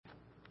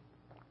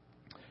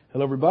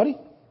Hello, everybody,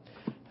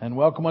 and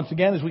welcome once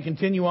again as we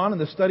continue on in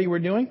the study we're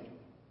doing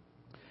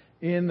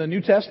in the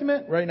New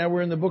Testament. Right now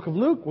we're in the book of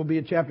Luke. We'll be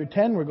at chapter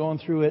 10. We're going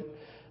through it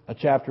a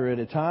chapter at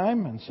a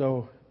time, and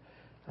so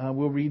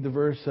we'll read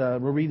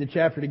the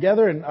chapter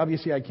together, and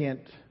obviously I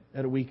can't,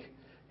 at a week,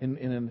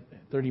 in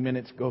 30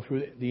 minutes, go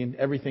through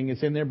everything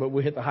that's in there, but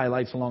we'll hit the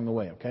highlights along the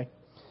way, okay?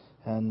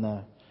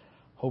 And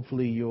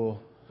hopefully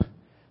you'll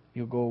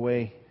go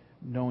away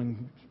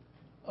knowing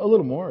a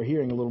little more, or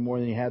hearing a little more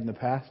than you had in the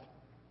past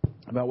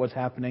about what's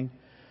happening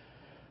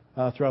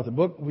throughout the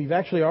book. We've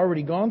actually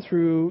already gone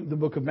through the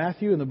book of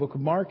Matthew and the book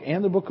of Mark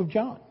and the book of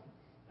John.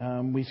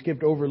 We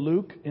skipped over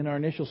Luke in our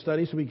initial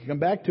study, so we can come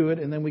back to it,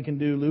 and then we can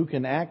do Luke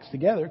and Acts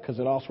together, because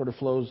it all sort of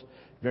flows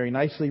very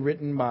nicely,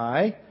 written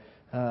by...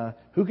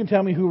 who can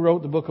tell me who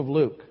wrote the book of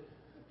Luke?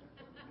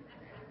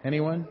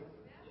 Anyone?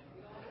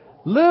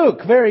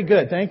 Luke! Very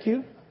good, thank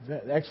you.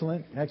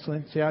 Excellent.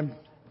 See,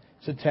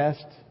 it's a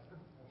test.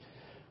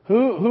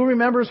 Who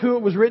remembers who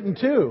it was written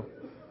to?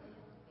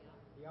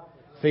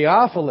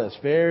 Theophilus,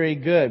 very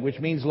good, which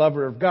means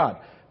lover of God.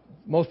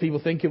 Most people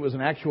think it was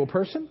an actual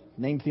person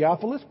named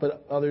Theophilus,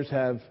 but others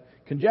have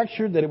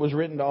conjectured that it was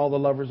written to all the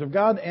lovers of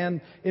God, and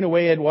in a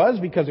way it was,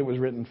 because it was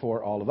written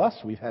for all of us.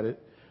 We've had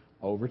it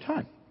over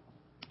time.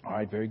 All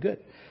right, very good.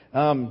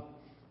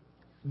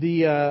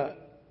 The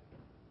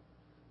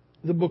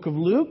book of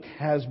Luke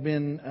has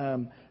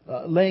been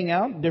laying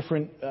out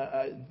different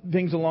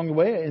things along the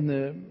way in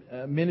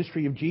the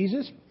ministry of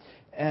Jesus.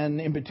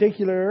 And in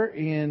particular,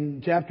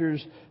 in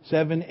chapters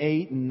 7,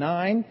 8, and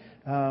 9,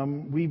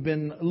 we've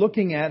been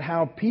looking at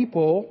how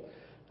people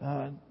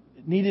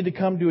needed to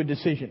come to a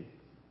decision.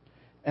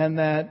 And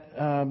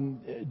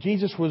that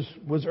Jesus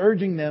was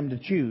urging them to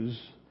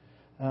choose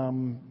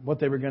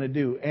what they were going to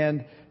do.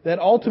 And that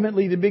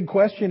ultimately the big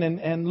question,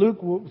 and Luke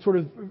sort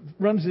of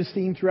runs this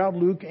theme throughout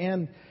Luke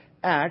and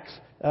Acts,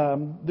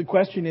 the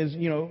question is,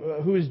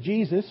 who is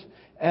Jesus?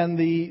 And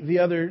the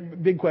other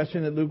big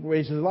question that Luke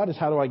raises a lot is,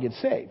 how do I get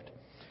saved?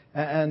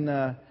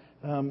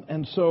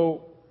 And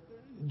so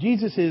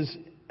Jesus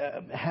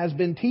has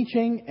been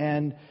teaching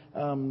and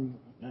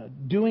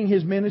doing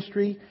His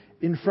ministry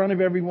in front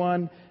of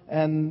everyone,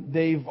 and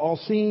they've all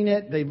seen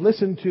it, they've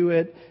listened to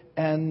it,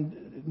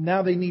 and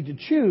now they need to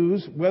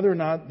choose whether or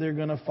not they're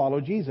going to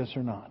follow Jesus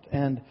or not.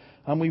 And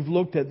we've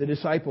looked at the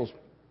disciples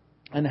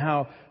and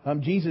how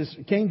Jesus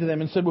came to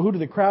them and said, well, who do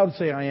the crowd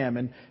say I am?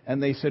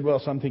 And they said, well,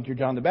 some think you're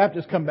John the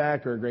Baptist come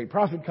back, or a great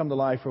prophet come to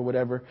life, or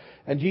whatever.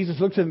 And Jesus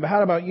looks at them,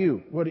 how about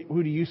you?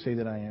 Who do you say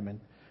that I am? And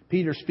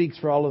Peter speaks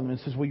for all of them and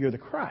says, well, you're the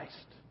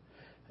Christ.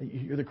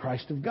 You're the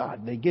Christ of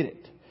God. They get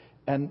it.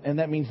 And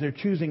that means they're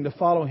choosing to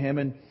follow Him.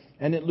 And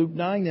at Luke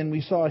 9, then,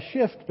 we saw a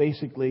shift,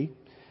 basically,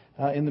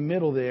 in the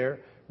middle there,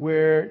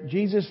 where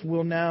Jesus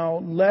will now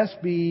less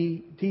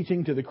be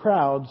teaching to the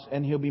crowds,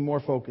 and He'll be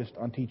more focused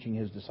on teaching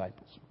His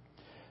disciples.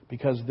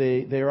 Because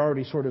they're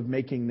already sort of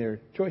making their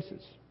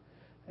choices.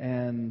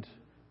 And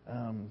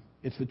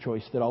it's the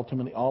choice that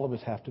ultimately all of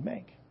us have to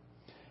make.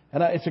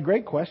 And it's a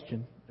great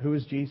question. Who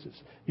is Jesus?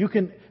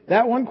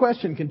 That one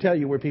question can tell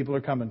you where people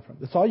are coming from.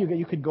 That's all you get.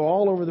 You could go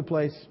all over the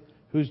place.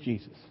 Who's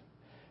Jesus?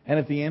 And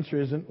if the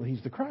answer isn't, well,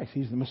 He's the Christ.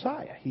 He's the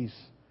Messiah. He's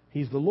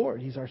the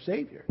Lord. He's our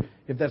Savior.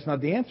 If that's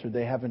not the answer,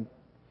 they haven't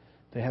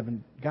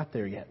got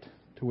there yet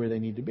to where they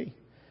need to be.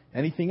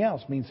 Anything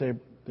else means they're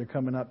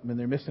coming up and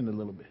they're missing a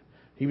little bit.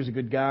 He was a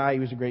good guy. He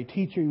was a great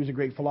teacher. He was a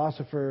great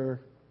philosopher.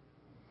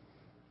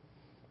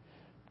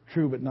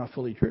 True, but not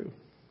fully true.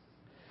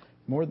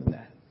 More than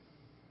that.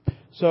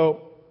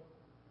 So,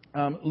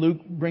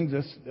 Luke brings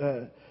us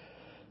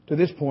to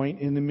this point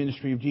in the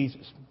ministry of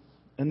Jesus.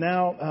 And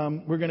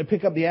now we're going to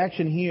pick up the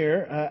action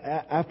here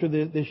after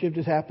the shift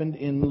has happened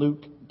in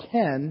Luke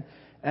 10.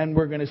 And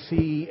we're going to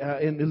see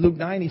in Luke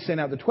 9 He sent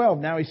out the 12.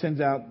 Now He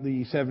sends out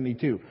the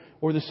 72.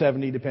 Or the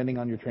 70, depending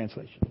on your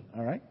translation.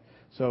 All right?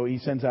 So He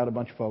sends out a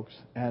bunch of folks,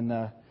 and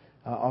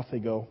off they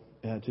go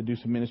to do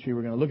some ministry.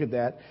 We're going to look at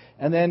that.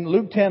 And then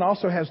Luke 10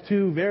 also has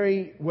two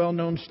very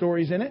well-known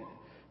stories in it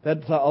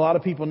that a lot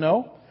of people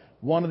know.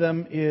 One of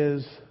them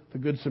is the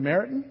Good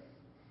Samaritan.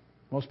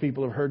 Most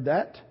people have heard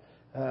that.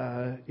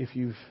 If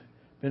you've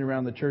been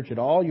around the church at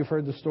all, you've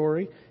heard the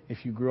story.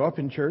 If you grew up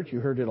in church, you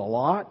heard it a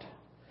lot.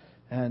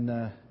 And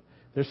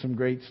there's some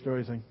great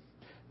stories.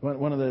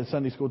 One of the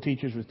Sunday school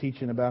teachers was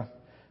teaching about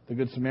the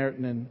Good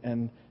Samaritan,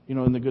 and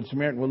in the Good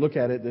Samaritan, we'll look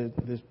at it,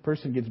 this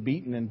person gets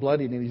beaten and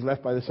bloodied, and he's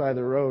left by the side of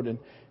the road,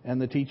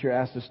 and the teacher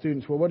asked the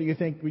students, well, what do you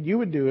think you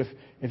would do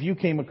if you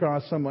came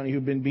across somebody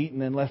who'd been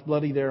beaten and left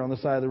bloody there on the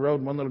side of the road?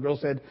 And one little girl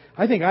said,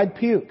 I think I'd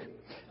puke.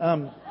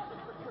 I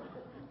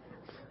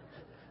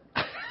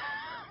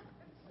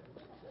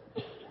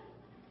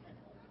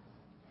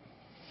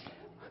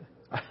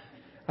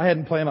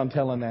hadn't planned on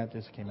telling that,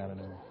 just came out of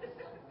nowhere.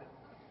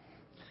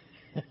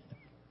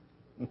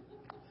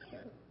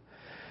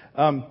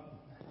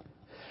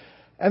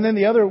 And then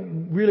the other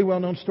really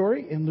well-known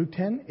story in Luke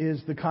 10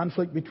 is the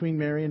conflict between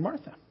Mary and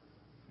Martha.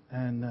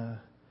 And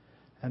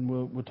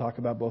we'll talk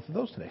about both of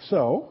those today.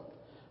 So,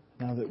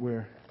 now that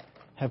we're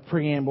have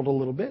preambled a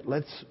little bit,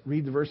 let's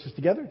read the verses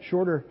together.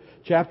 Shorter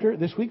chapter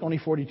this week, only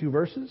 42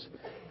 verses.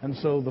 And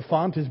so the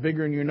font is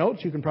bigger in your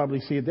notes. You can probably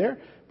see it there.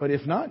 But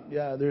if not,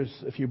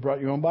 if you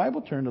brought your own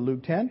Bible, turn to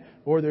Luke 10.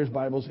 Or there's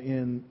Bibles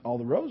in all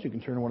the rows. You can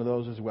turn to one of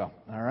those as well.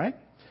 All right?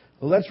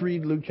 Well, let's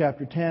read Luke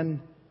chapter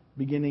 10,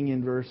 beginning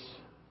in verse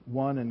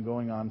 1 and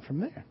going on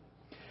from there.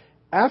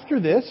 After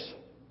this,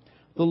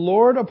 the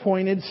Lord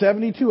appointed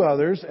 72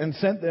 others and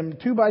sent them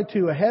 2 by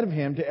 2 ahead of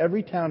him to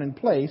every town and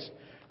place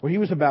where he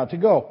was about to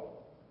go.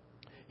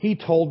 He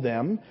told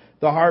them,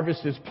 the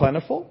harvest is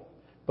plentiful,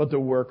 but the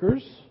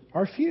workers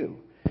are few.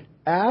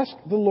 Ask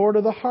the Lord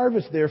of the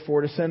harvest,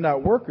 therefore, to send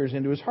out workers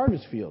into his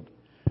harvest field.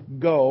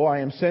 Go,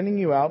 I am sending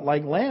you out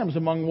like lambs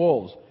among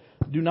wolves.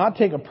 Do not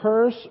take a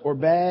purse or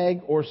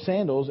bag or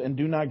sandals, and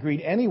do not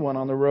greet anyone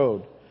on the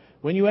road.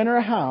 When you enter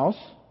a house,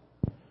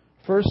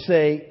 first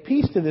say,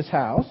 peace to this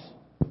house.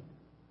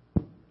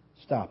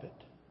 Stop it.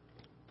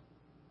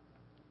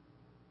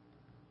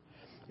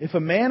 If a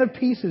man of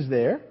peace is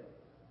there,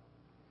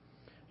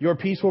 your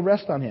peace will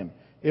rest on him.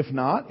 If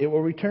not, it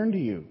will return to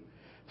you.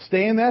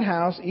 Stay in that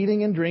house,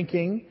 eating and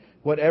drinking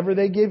whatever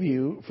they give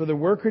you, for the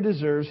worker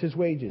deserves his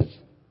wages.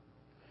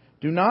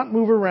 Do not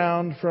move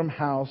around from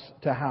house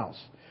to house.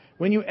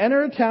 When you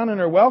enter a town and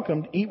are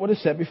welcomed, eat what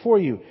is set before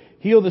you.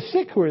 Heal the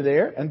sick who are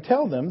there, and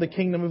tell them the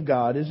kingdom of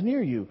God is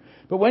near you.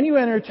 But when you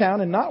enter a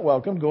town and not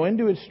welcomed, go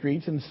into its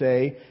streets and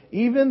say,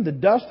 even the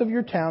dust of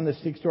your town that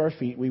sticks to our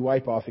feet we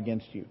wipe off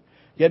against you.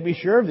 Yet be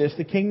sure of this,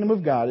 the kingdom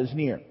of God is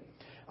near.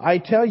 I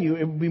tell you,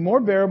 it will be more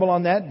bearable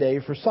on that day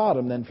for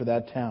Sodom than for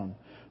that town.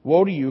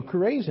 Woe to you,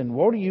 Chorazin!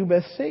 Woe to you,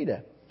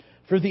 Bethsaida!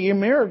 For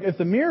if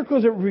the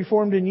miracles that were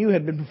performed in you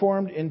had been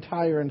performed in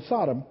Tyre and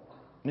Sidon,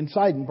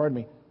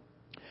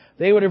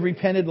 they would have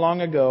repented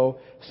long ago,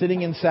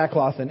 sitting in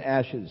sackcloth and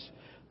ashes.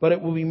 But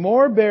it will be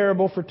more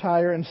bearable for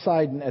Tyre and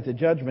Sidon at the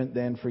judgment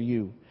than for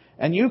you.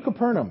 And you,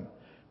 Capernaum,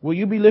 will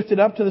you be lifted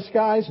up to the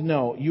skies?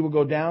 No, you will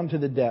go down to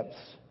the depths.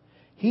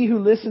 He who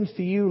listens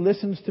to you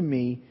listens to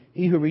me.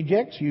 He who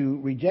rejects you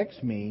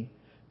rejects me.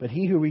 But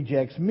he who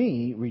rejects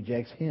me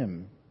rejects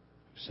him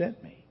who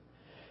sent me.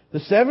 The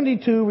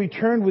 72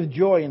 returned with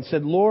joy and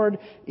said, Lord,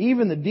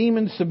 even the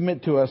demons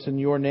submit to us in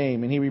your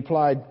name. And he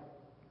replied,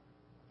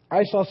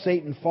 I saw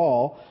Satan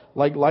fall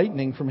like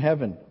lightning from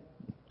heaven.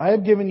 I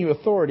have given you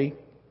authority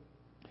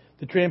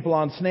to trample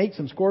on snakes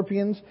and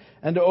scorpions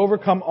and to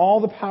overcome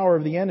all the power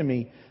of the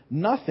enemy.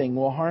 Nothing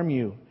will harm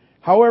you.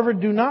 However,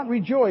 do not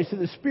rejoice that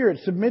the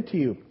spirits submit to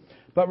you,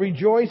 but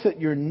rejoice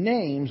that your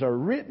names are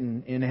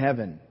written in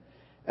heaven.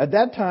 At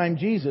that time,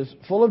 Jesus,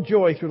 full of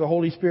joy through the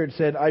Holy Spirit,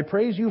 said, I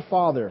praise you,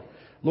 Father,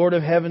 Lord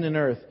of heaven and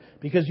earth,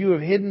 because you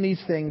have hidden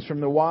these things from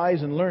the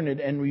wise and learned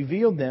and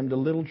revealed them to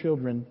little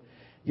children.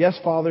 Yes,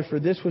 Father, for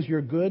this was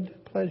your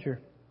good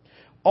pleasure.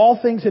 All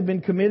things have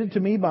been committed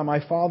to me by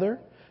my Father.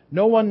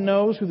 No one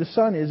knows who the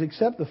Son is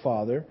except the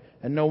Father,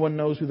 and no one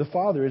knows who the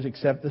Father is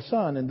except the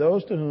Son, and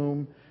those to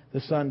whom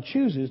the Son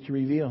chooses to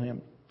reveal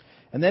him.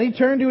 And then he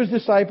turned to his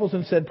disciples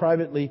and said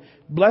privately,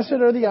 Blessed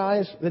are the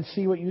eyes that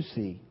see what you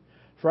see.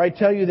 For I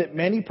tell you that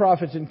many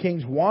prophets and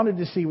kings wanted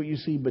to see what you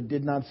see, but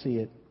did not see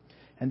it,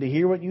 and to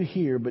hear what you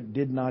hear, but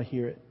did not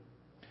hear it.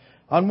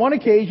 On one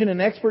occasion, an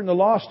expert in the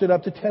law stood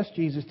up to test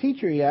Jesus.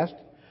 Teacher, he asked,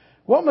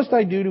 what must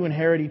I do to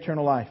inherit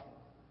eternal life?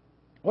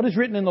 What is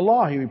written in the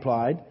law? He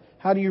replied.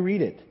 How do you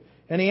read it?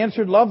 And he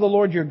answered, Love the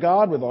Lord your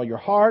God with all your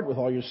heart, with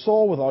all your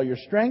soul, with all your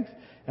strength,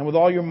 and with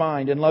all your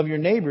mind, and love your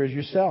neighbor as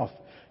yourself.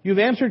 You've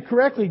answered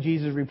correctly,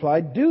 Jesus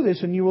replied. Do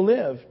this and you will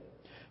live.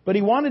 But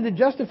he wanted to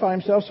justify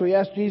himself, so he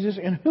asked Jesus,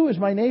 and who is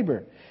my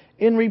neighbor?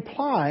 In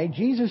reply,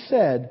 Jesus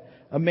said,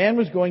 a man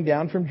was going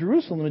down from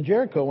Jerusalem to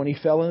Jericho when he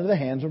fell into the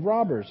hands of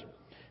robbers.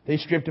 They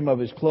stripped him of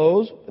his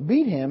clothes,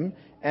 beat him,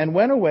 and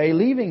went away,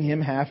 leaving him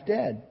half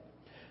dead.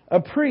 A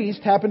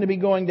priest happened to be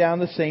going down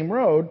the same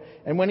road,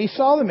 and when he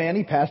saw the man,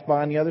 he passed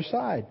by on the other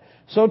side.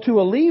 So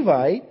to a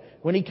Levite,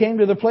 when he came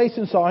to the place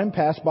and saw him,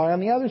 passed by on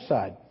the other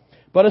side.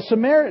 But a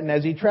Samaritan,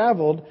 as he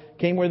traveled,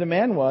 came where the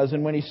man was,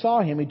 and when he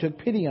saw him, he took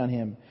pity on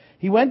him.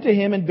 He went to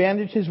him and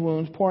bandaged his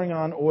wounds, pouring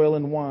on oil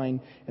and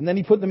wine. And then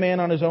he put the man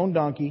on his own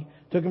donkey,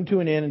 took him to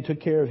an inn, and took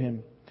care of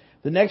him.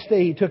 The next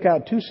day he took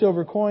out 2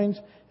 silver coins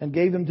and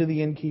gave them to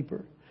the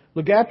innkeeper.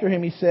 Look after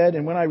him, he said,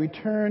 and when I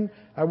return,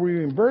 I will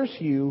reimburse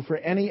you for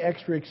any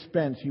extra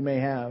expense you may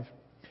have.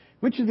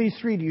 Which of these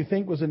 3 do you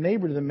think was a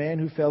neighbor to the man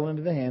who fell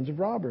into the hands of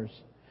robbers?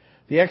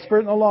 The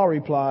expert in the law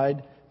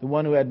replied, the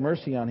one who had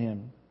mercy on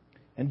him.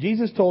 And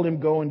Jesus told him,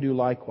 go and do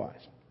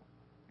likewise.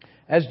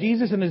 As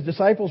Jesus and his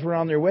disciples were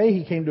on their way,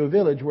 he came to a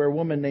village where a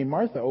woman named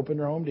Martha opened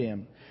her home to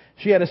him.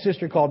 She had a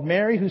sister called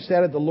Mary who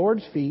sat at the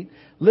Lord's feet,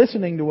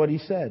 listening to what he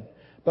said.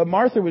 But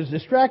Martha was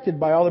distracted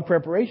by all the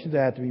preparations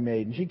that had to be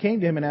made. And she came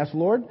to him and asked,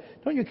 Lord,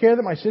 don't you care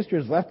that my sister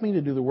has left me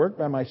to do the work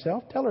by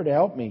myself? Tell her to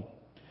help me.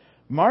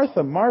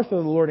 Martha, Martha,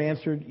 the Lord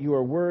answered, you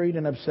are worried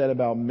and upset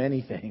about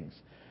many things,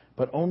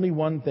 but only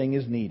one thing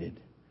is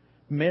needed.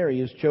 Mary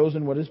has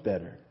chosen what is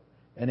better,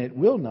 and it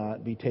will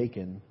not be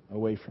taken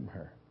away from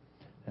her.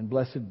 And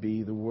blessed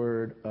be the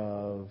word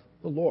of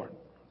the Lord.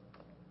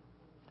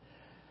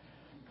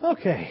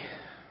 Okay.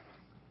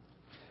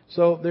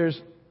 So there's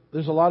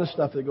a lot of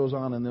stuff that goes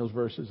on in those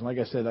verses. And like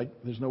I said,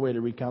 there's no way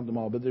to recount them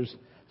all, but there's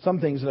some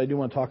things that I do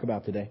want to talk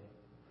about today.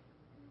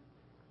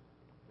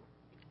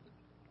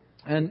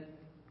 And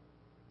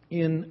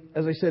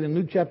as I said, in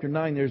Luke chapter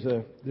 9, there's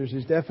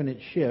this definite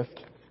shift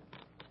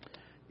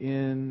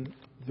in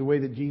the way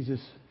that Jesus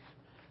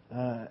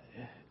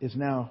is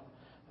now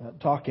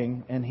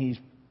talking, and he's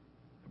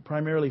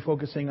primarily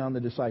focusing on the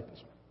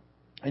disciples.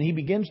 And he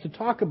begins to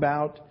talk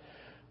about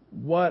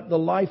what the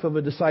life of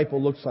a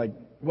disciple looks like,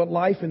 what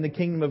life in the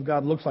kingdom of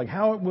God looks like,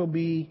 how it will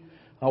be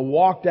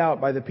walked out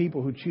by the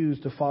people who choose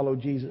to follow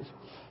Jesus.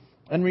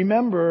 And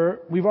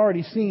remember, we've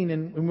already seen,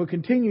 and we'll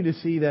continue to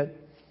see, that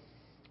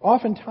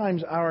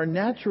oftentimes our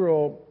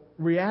natural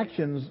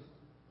reactions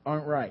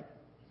aren't right,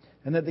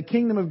 and that the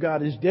kingdom of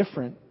God is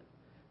different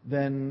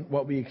than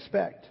what we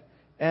expect.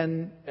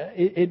 And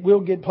it will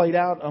get played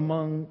out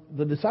among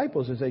the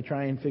disciples as they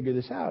try and figure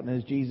this out, and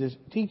as Jesus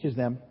teaches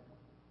them.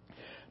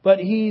 But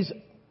he's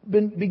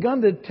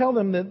begun to tell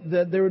them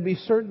that there would be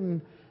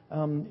certain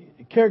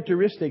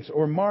characteristics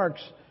or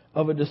marks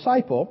of a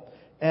disciple.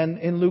 And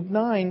in Luke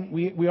 9,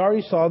 we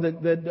already saw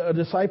that a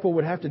disciple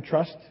would have to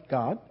trust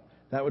God.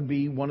 That would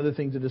be one of the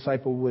things a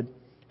disciple would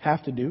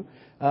have to do.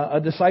 A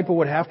disciple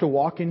would have to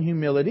walk in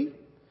humility.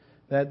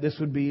 That this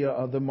would be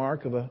the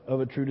mark of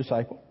a true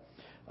disciple.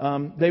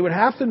 They would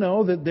have to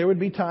know that there would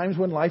be times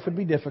when life would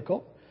be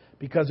difficult,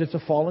 because it's a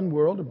fallen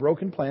world, a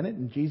broken planet,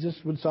 and Jesus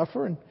would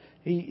suffer. And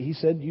he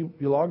said,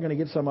 you're all going to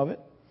get some of it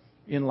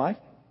in life.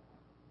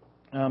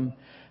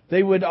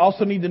 They would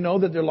also need to know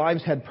that their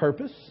lives had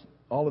purpose.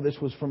 All of this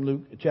was from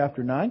Luke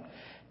chapter 9.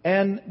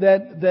 And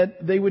that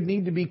they would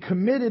need to be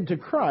committed to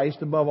Christ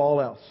above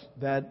all else.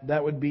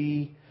 That would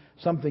be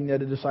something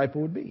that a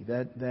disciple would be.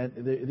 That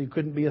there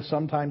couldn't be a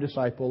sometime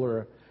disciple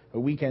or a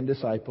weekend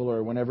disciple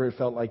or whenever it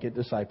felt like it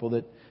disciple.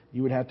 That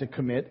you would have to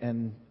commit,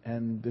 and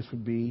this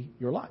would be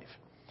your life.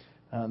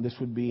 This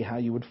would be how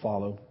you would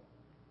follow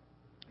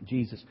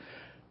Jesus.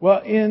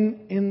 Well,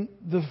 in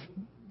the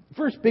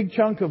first big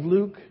chunk of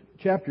Luke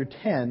chapter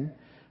 10,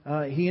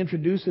 he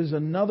introduces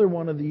another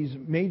one of these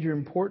major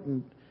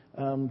important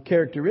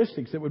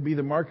characteristics that would be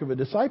the mark of a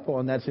disciple,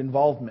 and that's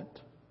involvement.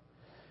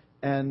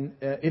 And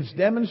it's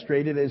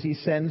demonstrated as he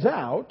sends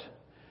out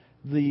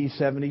the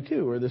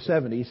 72 or the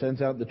 70. He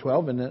sends out the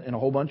 12 and a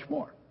whole bunch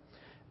more.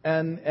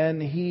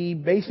 And he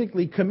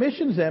basically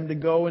commissions them to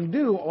go and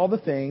do all the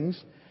things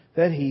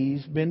that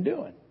he's been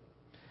doing.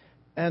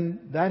 And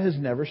that has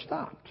never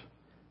stopped.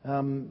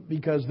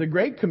 Because the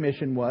Great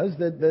Commission was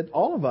that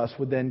all of us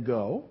would then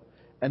go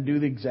and do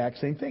the exact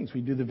same things.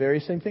 We'd do the very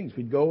same things.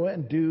 We'd go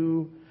and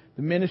do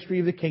the ministry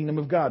of the kingdom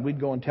of God. We'd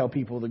go and tell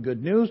people the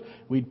good news.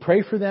 We'd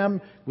pray for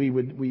them. We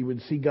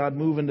would see God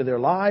move into their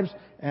lives,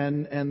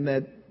 and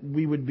that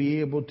we would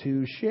be able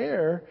to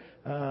share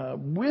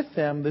with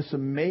them this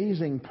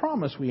amazing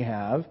promise we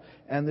have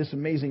and this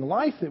amazing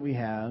life that we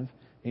have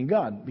in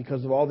God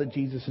because of all that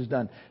Jesus has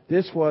done.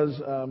 This was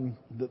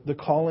the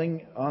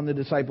calling on the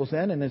disciples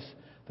then, and it's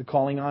the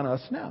calling on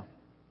us now.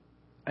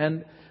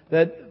 And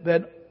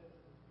that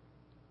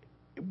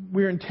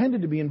we're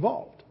intended to be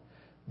involved.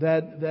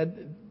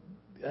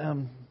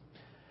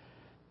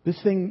 This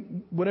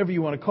thing, whatever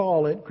you want to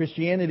call it,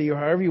 Christianity or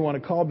however you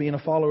want to call being a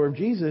follower of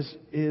Jesus,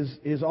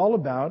 is all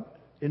about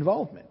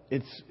involvement.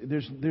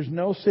 There's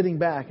no sitting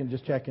back and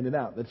just checking it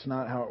out. That's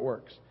not how it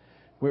works.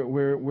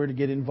 We're to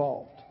get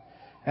involved.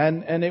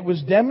 And it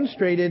was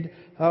demonstrated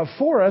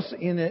for us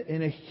in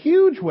a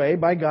huge way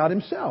by God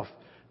Himself,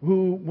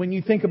 who, when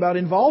you think about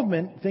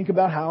involvement, think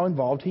about how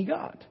involved He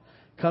got.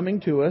 Coming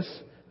to us,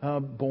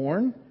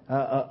 born,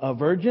 a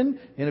virgin,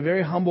 in a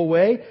very humble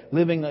way,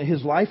 living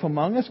His life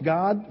among us,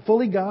 God,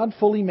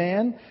 fully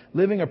man,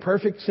 living a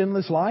perfect,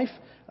 sinless life,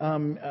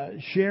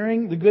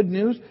 sharing the good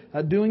news,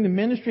 doing the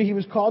ministry He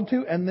was called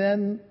to, and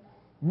then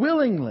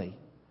willingly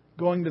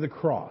going to the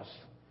cross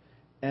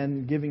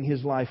and giving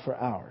His life for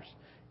ours.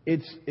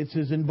 It's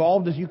as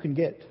involved as you can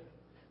get.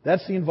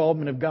 That's the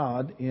involvement of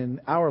God in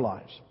our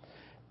lives.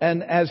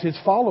 And as His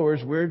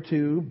followers, we're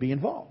to be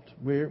involved.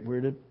 We're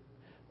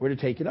to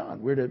take it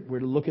on. We're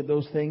to look at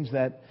those things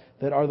that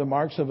are the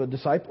marks of a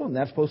disciple, and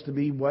that's supposed to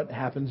be what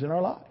happens in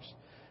our lives.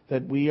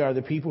 That we are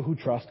the people who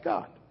trust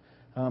God.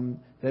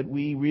 That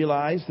we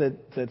realize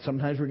that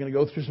sometimes we're going to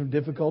go through some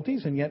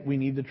difficulties, and yet we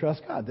need to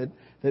trust God.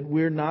 That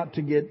we're not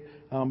to get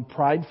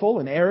prideful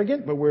and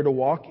arrogant, but we're to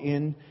walk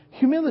in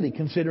humility,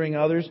 considering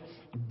others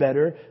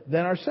better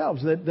than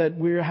ourselves. That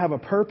we have a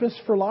purpose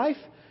for life,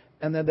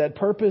 and that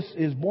purpose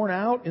is borne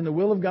out in the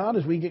will of God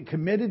as we get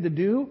committed to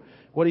do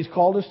what He's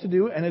called us to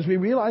do, and as we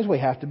realize we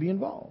have to be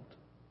involved.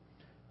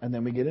 And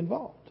then we get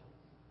involved.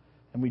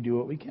 And we do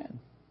what we can.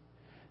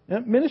 Now,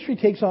 ministry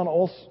takes on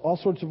all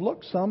sorts of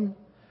looks. Some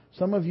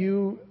of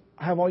you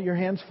have all your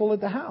hands full at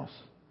the house.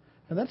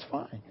 And that's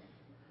fine.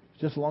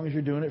 Just as long as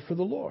you're doing it for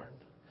the Lord.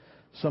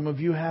 Some of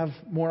you have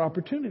more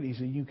opportunities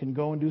and you can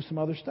go and do some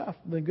other stuff.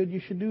 Then good, you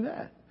should do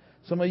that.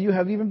 Some of you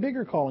have even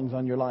bigger callings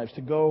on your lives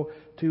to go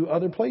to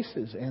other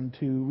places and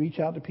to reach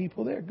out to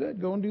people there. Good,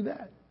 go and do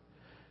that.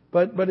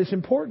 But it's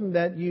important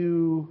that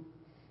you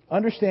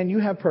understand you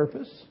have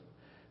purpose,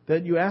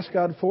 that you ask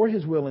God for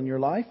His will in your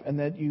life and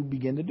that you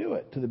begin to do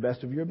it to the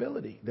best of your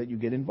ability, that you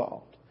get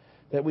involved.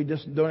 That we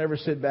just don't ever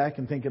sit back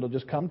and think it'll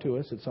just come to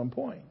us at some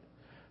point.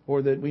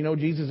 Or that we know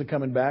Jesus is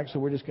coming back, so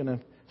we're just going to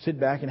sit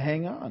back and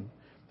hang on.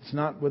 It's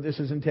not what this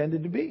is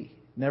intended to be.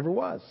 Never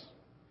was.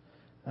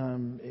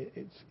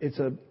 It's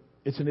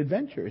an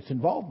adventure. It's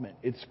involvement.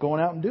 It's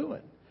going out and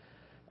doing.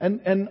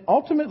 And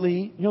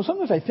ultimately,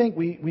 sometimes I think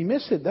we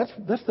miss it.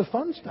 That's the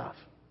fun stuff.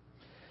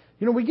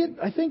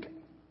 I think,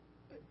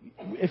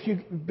 if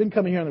you've been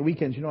coming here on the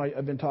weekends,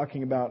 I've been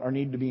talking about our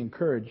need to be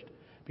encouraged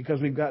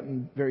because we've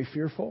gotten very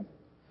fearful.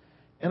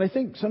 And I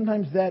think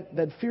sometimes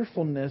that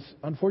fearfulness,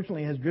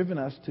 unfortunately, has driven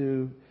us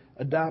to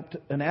adopt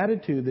an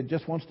attitude that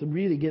just wants to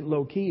really get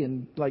low key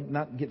and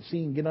not get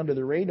seen, get under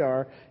the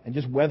radar and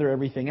just weather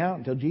everything out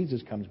until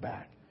Jesus comes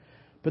back.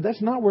 But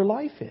that's not where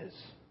life is.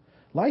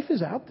 Life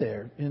is out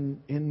there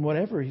in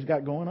whatever He's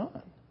got going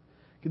on.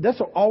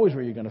 That's always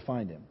where you're going to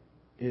find Him,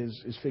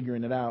 is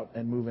figuring it out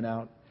and moving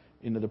out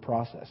into the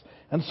process.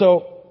 And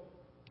so,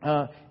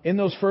 in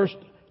those first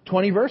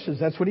 20 verses,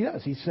 that's what He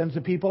does. He sends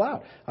the people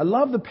out. I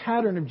love the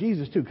pattern of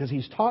Jesus too, because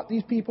He's taught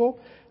these people,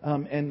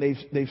 and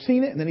they've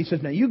seen it, and then He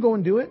says, now you go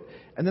and do it.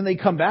 And then they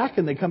come back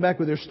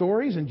with their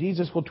stories, and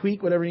Jesus will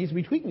tweak whatever needs to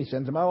be tweaked, and He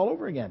sends them out all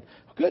over again.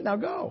 Good, now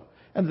go.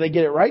 And they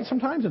get it right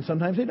sometimes, and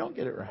sometimes they don't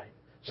get it right.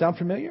 Sound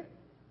familiar?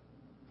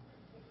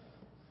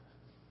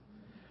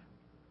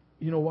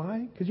 You know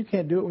why? Because you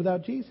can't do it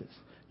without Jesus.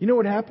 You know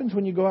what happens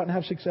when you go out and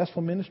have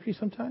successful ministry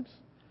sometimes?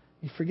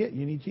 You forget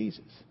you need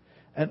Jesus.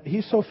 And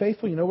He's so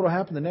faithful, you know what will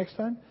happen the next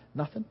time?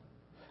 Nothing.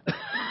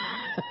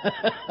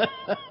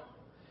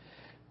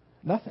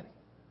 Nothing.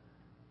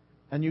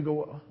 And you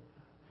go,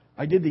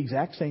 I did the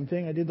exact same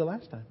thing I did the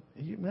last time.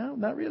 No,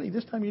 not really.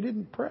 This time you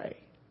didn't pray.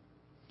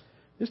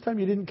 This time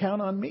you didn't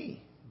count on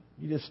me.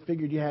 You just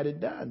figured you had it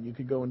done. You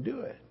could go and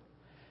do it.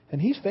 And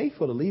He's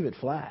faithful to leave it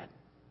flat.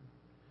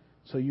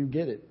 So you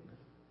get it.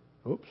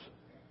 Oops.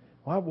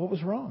 What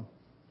was wrong?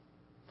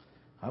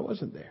 I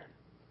wasn't there.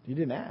 You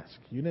didn't ask.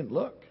 You didn't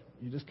look.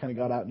 You just kind of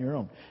got out on your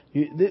own.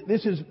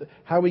 This is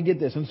how we get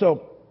this. And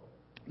so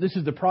this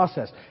is the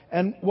process.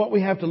 And what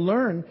we have to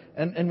learn,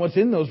 and what's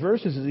in those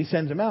verses as He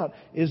sends them out,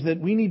 is that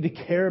we need to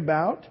care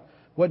about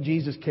what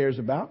Jesus cares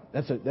about.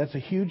 That's a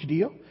huge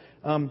deal.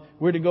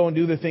 We're to go and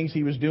do the things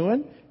He was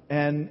doing.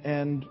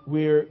 And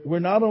we're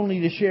not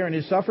only to share in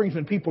His sufferings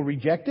when people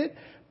reject it,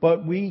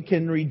 but we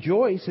can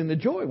rejoice in the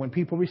joy when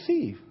people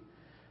receive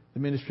the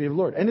ministry of the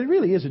Lord. And it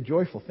really is a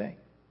joyful thing.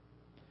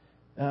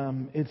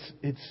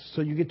 It's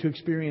so you get to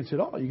experience it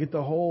all. You get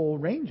the whole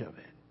range of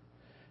it.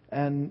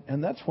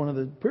 And that's one of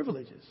the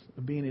privileges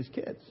of being His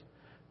kids.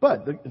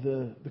 But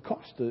the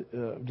cost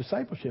of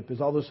discipleship is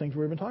all those things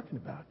we've been talking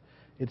about.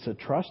 It's a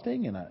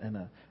trusting and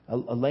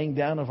a laying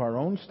down of our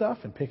own stuff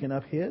and picking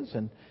up His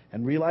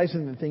and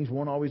realizing that things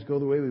won't always go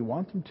the way we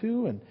want them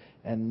to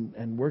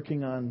and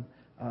working on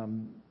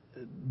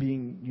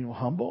being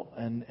humble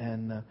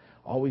and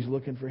always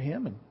looking for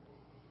Him and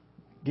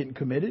getting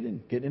committed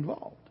and getting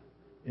involved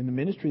in the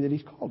ministry that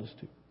He's called us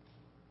to.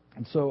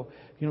 And so,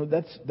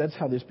 that's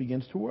how this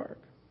begins to work.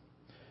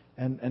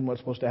 And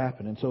what's supposed to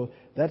happen. And so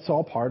that's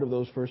all part of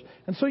those first.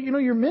 And so,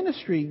 your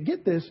ministry,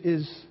 get this,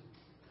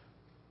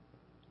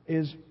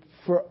 is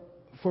for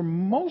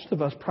most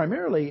of us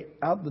primarily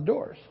out the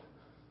doors.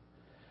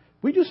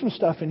 We do some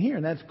stuff in here,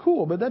 and that's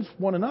cool, but that's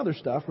one another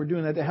stuff. We're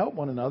doing that to help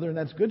one another, and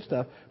that's good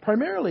stuff.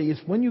 Primarily, it's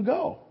when you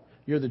go.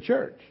 You're the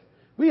church.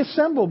 We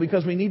assemble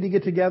because we need to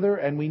get together,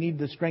 and we need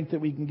the strength that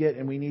we can get,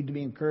 and we need to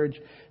be encouraged,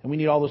 and we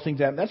need all those things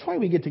to happen. That's why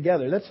we get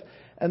together.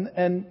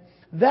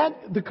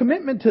 The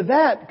commitment to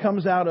that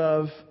comes out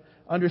of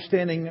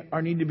understanding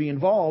our need to be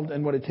involved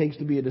and what it takes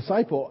to be a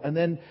disciple. And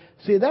then,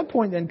 see, at that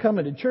point, then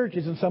coming to church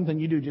isn't something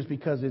you do just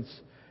because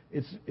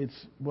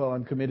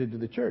I'm committed to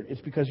the church.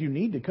 It's because you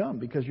need to come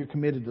because you're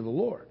committed to the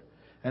Lord.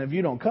 And if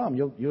you don't come,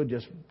 you'll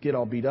just get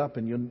all beat up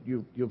and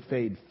you'll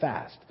fade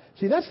fast.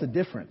 See, that's the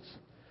difference.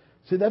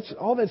 See, that's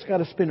all that's got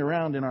to spin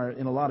around in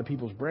a lot of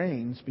people's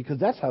brains because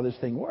that's how this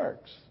thing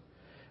works.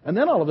 And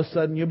then all of a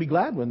sudden you'll be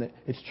glad when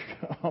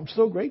I'm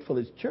so grateful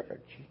it's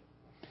church.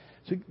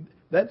 So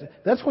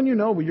that's when you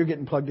know when you're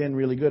getting plugged in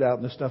really good out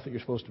in the stuff that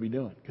you're supposed to be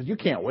doing. Because you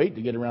can't wait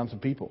to get around some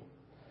people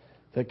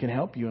that can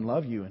help you and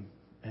love you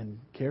and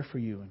care for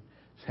you and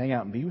just hang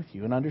out and be with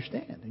you and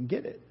understand and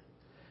get it.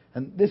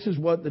 And this is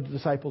what the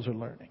disciples are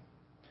learning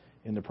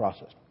in the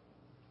process.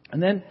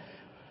 And then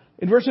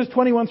in verses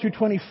 21 through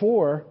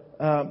 24,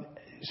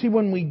 see,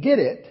 when we get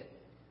it,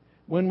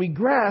 when we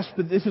grasp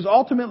that this is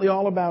ultimately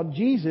all about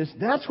Jesus,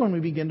 that's when we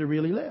begin to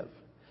really live.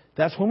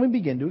 That's when we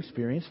begin to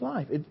experience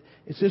life.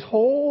 It's this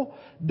whole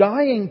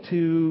dying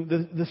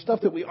to the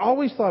stuff that we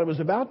always thought it was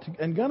about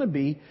and going to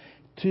be,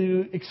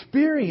 to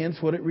experience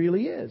what it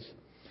really is.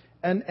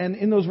 And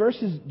in those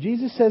verses,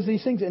 Jesus says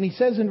these things. And He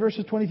says in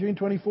verses 23 and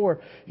 24,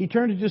 He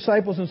turned to His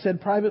disciples and said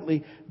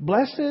privately,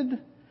 "Blessed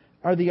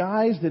are the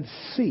eyes that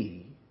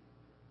see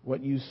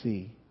what you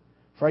see.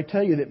 For I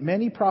tell you that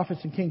many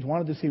prophets and kings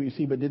wanted to see what you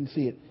see but didn't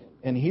see it,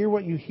 and hear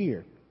what you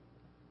hear,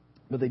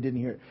 but they didn't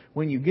hear it."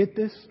 When you get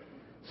this,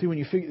 see, when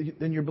you figure,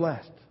 then you're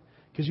blessed.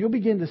 Because you'll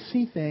begin to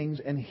see things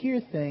and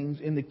hear things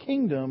in the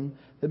kingdom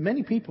that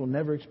many people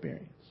never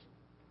experience.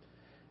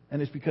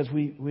 And it's because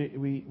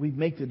we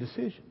make the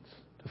decisions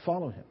to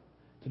follow Him,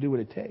 to do what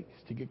it takes,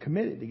 to get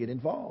committed, to get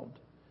involved,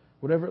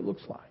 whatever it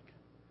looks like.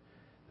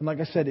 And like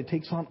I said, it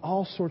takes on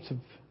all sorts of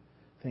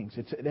things.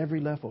 It's at every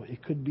level.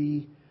 It could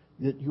be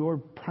that your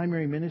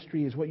primary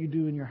ministry is what you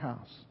do in your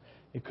house.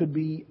 It could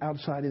be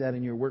outside of that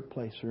in your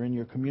workplace or in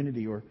your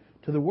community or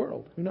to the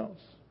world. Who knows?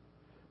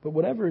 But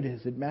whatever it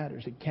is, it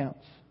matters. It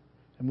counts.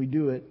 And we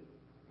do it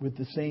with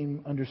the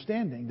same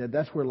understanding that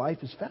that's where life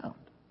is found.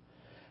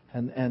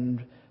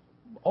 And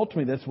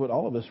ultimately, that's what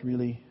all of us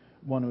really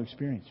want to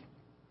experience.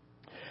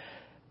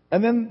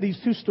 And then these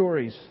two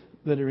stories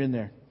that are in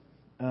there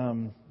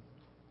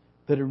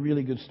that are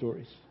really good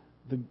stories.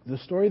 The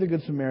story of the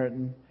Good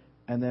Samaritan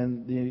and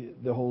then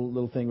the whole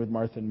little thing with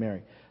Martha and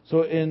Mary.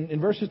 So in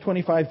verses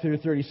 25 through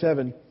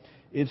 37,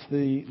 it's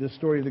the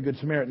story of the Good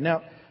Samaritan.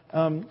 Now,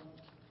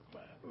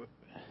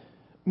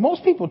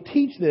 most people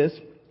teach this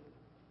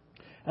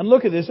and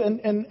look at this, and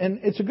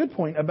it's a good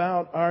point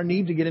about our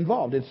need to get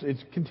involved.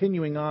 It's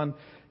continuing on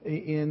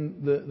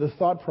in the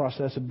thought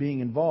process of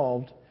being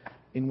involved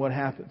in what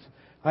happens.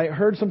 I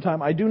heard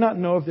sometime, I do not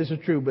know if this is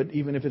true, but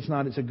even if it's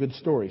not, it's a good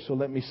story. So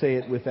let me say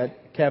it with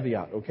that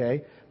caveat,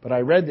 okay? But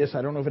I read this,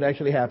 I don't know if it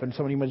actually happened.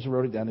 Somebody just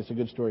wrote it down. It's a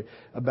good story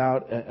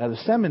about at a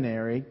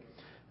seminary,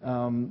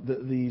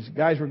 these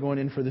guys were going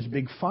in for this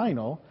big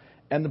final,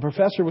 and the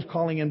professor was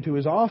calling him to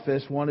his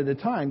office one at a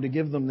time to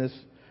give them this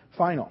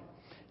final.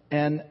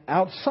 And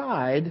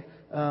outside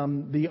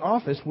the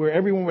office, where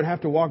everyone would have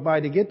to walk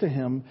by to get to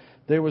him,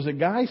 there was a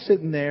guy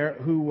sitting there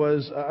who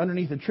was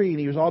underneath a tree, and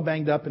he was all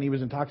banged up, and he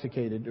was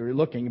intoxicated, or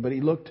looking, but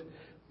he looked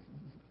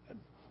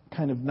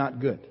kind of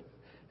not good.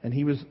 And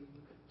he was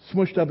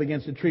smushed up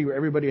against a tree where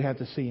everybody had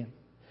to see him.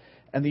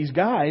 And these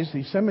guys,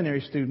 these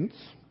seminary students,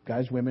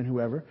 guys, women,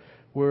 whoever,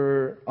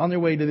 were on their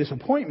way to this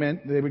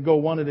appointment. They would go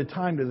one at a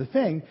time to the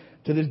thing,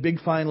 to this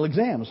big final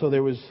exam. So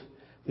there was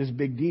this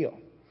big deal.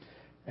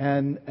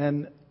 And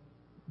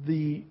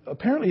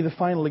apparently the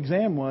final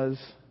exam was,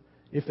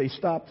 if they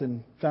stopped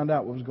and found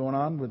out what was going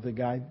on with the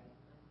guy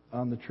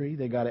on the tree,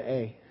 they got an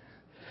A.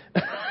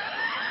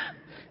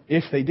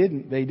 If they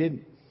didn't, they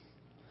didn't.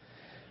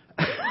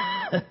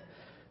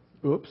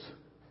 Oops.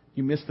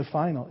 You missed the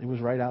final. It was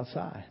right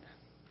outside.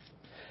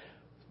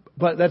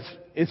 But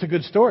it's a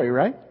good story,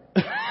 right?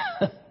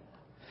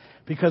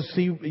 Because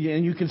see,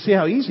 and you can see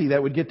how easy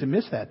that would get to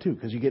miss that too.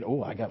 Because you get,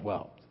 I'd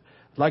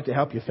like to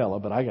help you fella,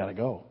 but I got to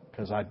go.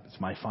 Because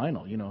it's my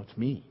final, it's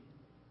me.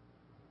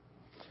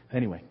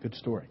 Anyway, good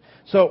story.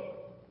 So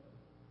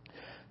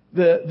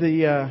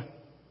the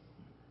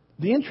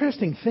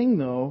interesting thing,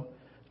 though,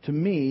 to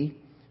me,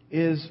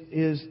 is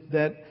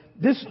that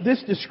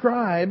this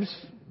describes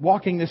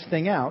walking this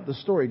thing out. The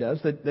story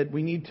does that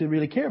we need to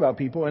really care about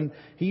people, and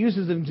he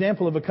uses an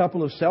example of a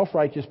couple of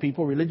self-righteous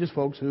people, religious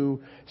folks who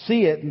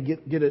see it and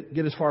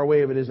get as far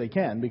away of it as they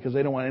can because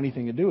they don't want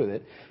anything to do with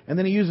it. And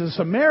then he uses a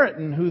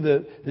Samaritan who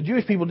the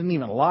Jewish people didn't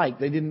even like.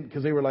 They didn't,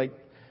 because they were like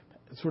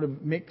sort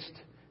of mixed.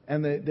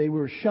 And they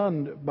were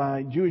shunned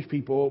by Jewish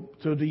people,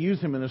 so to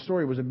use him in a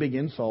story was a big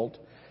insult.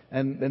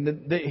 And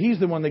he's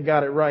the one that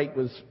got it right,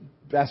 was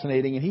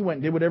fascinating, and he went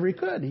and did whatever he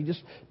could. He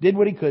just did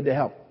what he could to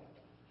help.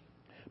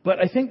 But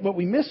I think what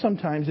we miss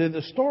sometimes is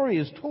the story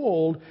is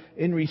told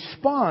in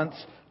response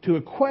to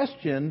a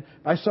question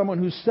by someone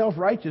who's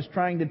self-righteous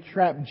trying to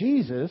trap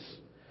Jesus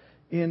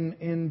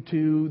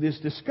into this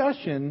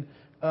discussion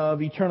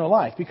of eternal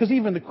life. Because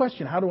even the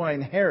question, how do I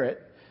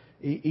inherit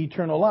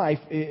eternal life,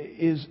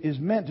 is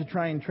meant to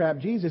try and trap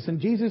Jesus. And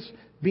Jesus,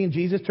 being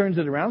Jesus, turns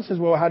it around and says,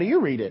 well, how do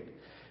you read it?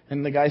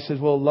 And the guy says,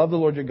 well, love the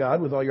Lord your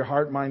God with all your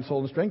heart, mind,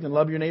 soul, and strength, and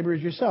love your neighbor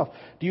as yourself.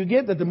 Do you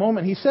get that the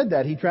moment he said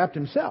that, he trapped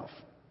himself?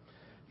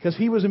 Because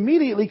he was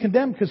immediately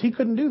condemned because he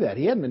couldn't do that.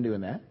 He hadn't been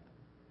doing that.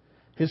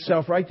 His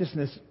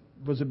self-righteousness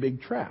was a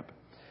big trap.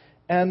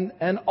 And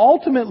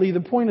ultimately,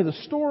 the point of the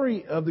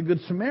story of the Good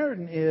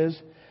Samaritan is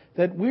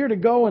that we're to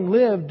go and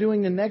live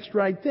doing the next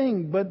right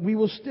thing, but we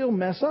will still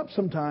mess up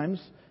sometimes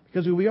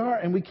because who we are,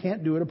 and we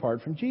can't do it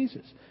apart from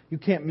Jesus. You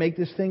can't make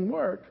this thing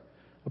work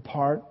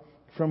apart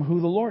from who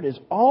the Lord is.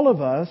 All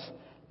of us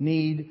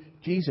need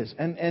Jesus.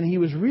 And he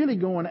was really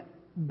going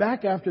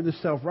back after the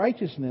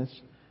self-righteousness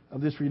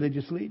of this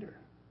religious leader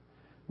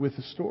with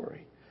the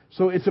story.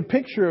 So it's a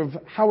picture of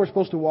how we're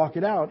supposed to walk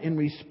it out in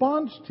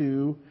response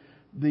to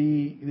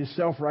the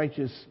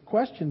self-righteous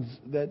questions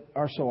that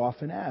are so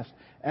often asked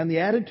and the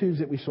attitudes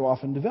that we so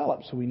often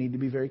develop. So we need to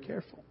be very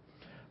careful,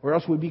 or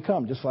else we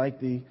become just like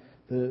the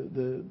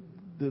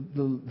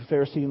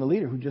Pharisee and the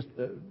leader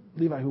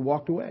Levi who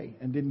walked away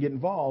and didn't get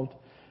involved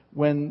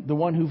when the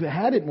one who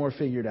had it more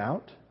figured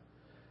out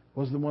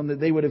was the one that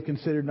they would have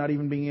considered not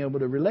even being able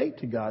to relate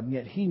to God, and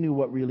yet he knew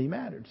what really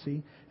mattered.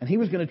 See, and he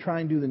was going to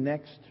try and do the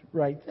next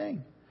right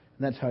thing, and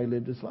that's how he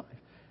lived his life.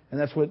 And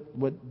that's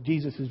what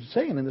Jesus is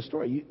saying in the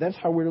story. That's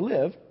how we're to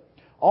live.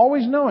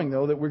 Always knowing,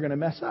 though, that we're going to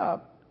mess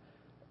up,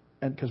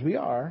 and because we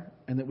are,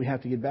 and that we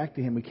have to get back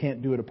to Him. We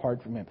can't do it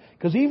apart from Him.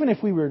 Because even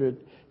if we were to...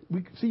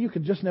 you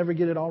could just never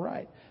get it all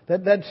right.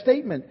 That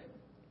statement,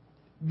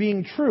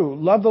 being true,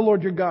 love the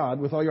Lord your God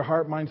with all your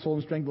heart, mind, soul,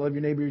 and strength, love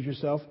your neighbor as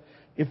yourself.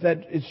 If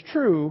that is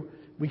true,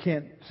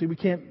 you're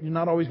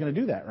not always going to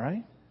do that,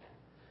 right?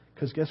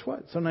 Because guess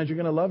what? Sometimes you're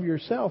going to love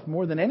yourself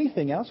more than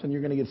anything else, and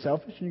you're going to get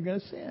selfish and you're going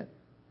to sin.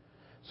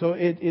 So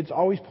it's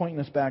always pointing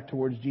us back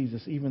towards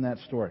Jesus, even that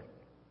story.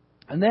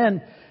 And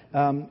then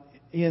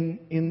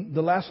in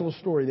the last little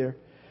story there,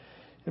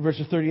 in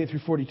verses 38 through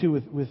 42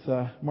 with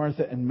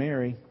Martha and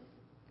Mary,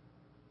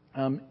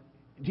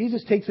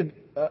 Jesus takes it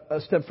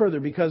a step further,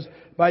 because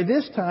by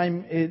this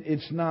time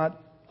it's not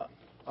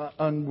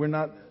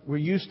we're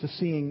used to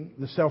seeing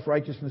the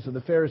self-righteousness of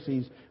the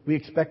Pharisees. We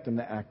expect them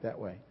to act that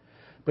way.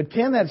 But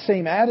can that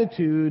same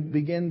attitude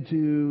begin to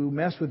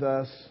mess with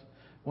us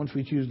once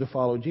we choose to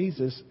follow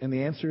Jesus? And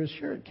the answer is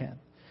sure it can.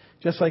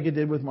 Just like it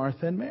did with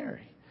Martha and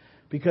Mary.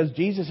 Because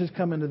Jesus has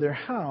come into their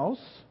house,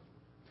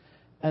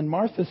 and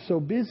Martha's so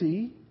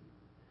busy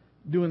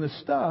doing the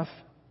stuff,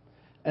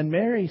 and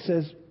Mary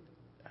says,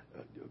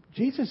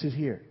 Jesus is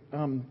here.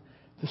 I'm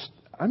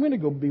going to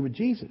go be with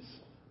Jesus,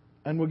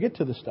 and we'll get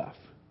to the stuff.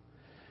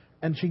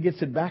 And she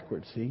gets it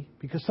backwards, see?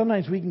 Because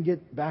sometimes we can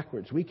get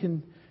backwards. We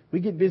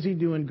get busy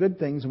doing good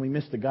things and we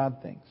miss the God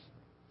things.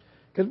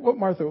 Because what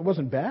Martha, it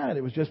wasn't bad.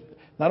 It was just,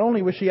 not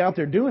only was she out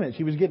there doing it,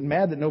 she was getting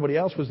mad that nobody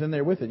else was in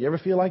there with it. You ever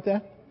feel like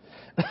that?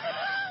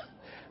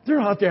 They're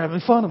out there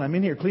having fun and I'm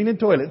in here cleaning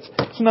toilets.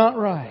 It's not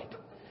right.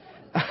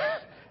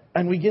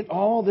 And we get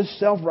all this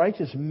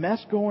self-righteous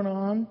mess going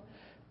on.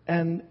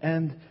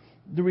 And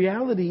the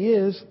reality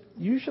is,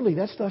 usually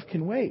that stuff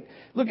can wait.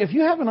 Look, if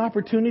you have an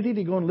opportunity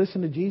to go and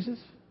listen to Jesus,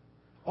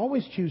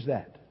 always choose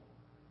that.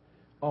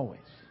 Always.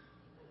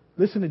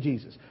 Listen to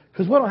Jesus.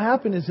 Because what will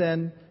happen is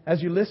then,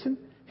 as you listen,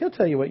 He'll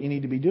tell you what you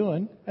need to be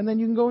doing, and then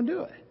you can go and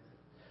do it.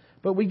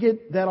 But we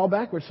get that all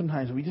backwards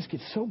sometimes. We just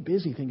get so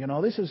busy thinking,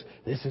 oh, this is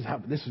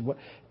what.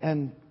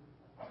 And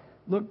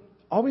look,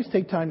 always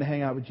take time to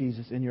hang out with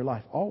Jesus in your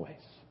life. Always.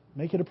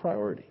 Make it a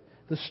priority.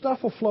 The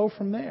stuff will flow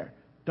from there.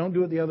 Don't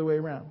do it the other way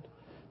around.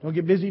 Don't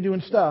get busy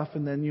doing stuff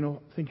and then,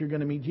 think you're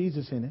going to meet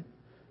Jesus in it.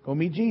 Go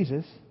meet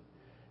Jesus,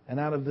 and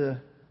out of the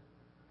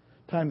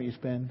time that you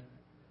spend,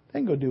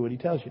 then go do what He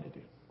tells you to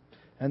do.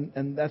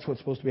 And that's what's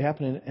supposed to be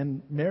happening.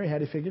 And Mary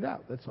had it figured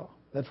out. That's all.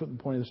 That's what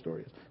the point of the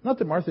story is. Not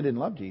that Martha didn't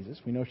love Jesus.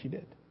 We know she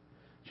did.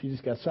 She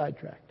just got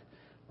sidetracked,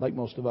 like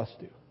most of us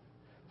do.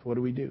 So what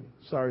do?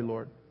 Sorry,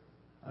 Lord.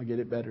 I'll get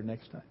it better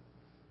next time.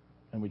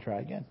 And we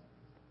try again.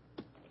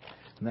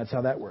 And that's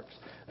how that works.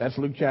 That's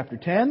Luke chapter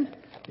 10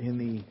 in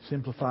the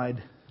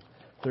simplified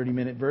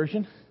 30-minute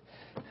version.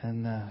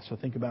 And so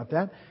think about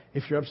that.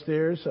 If you're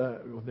upstairs,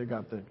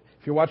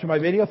 if you're watching my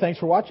video, thanks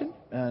for watching.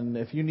 And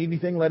if you need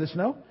anything, let us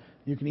know.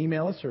 You can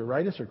email us or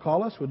write us or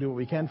call us. We'll do what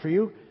we can for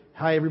you.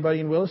 Hi,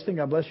 everybody in Williston.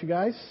 God bless you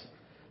guys.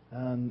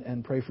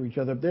 And pray for each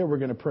other up there. We're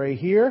going to pray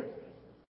here.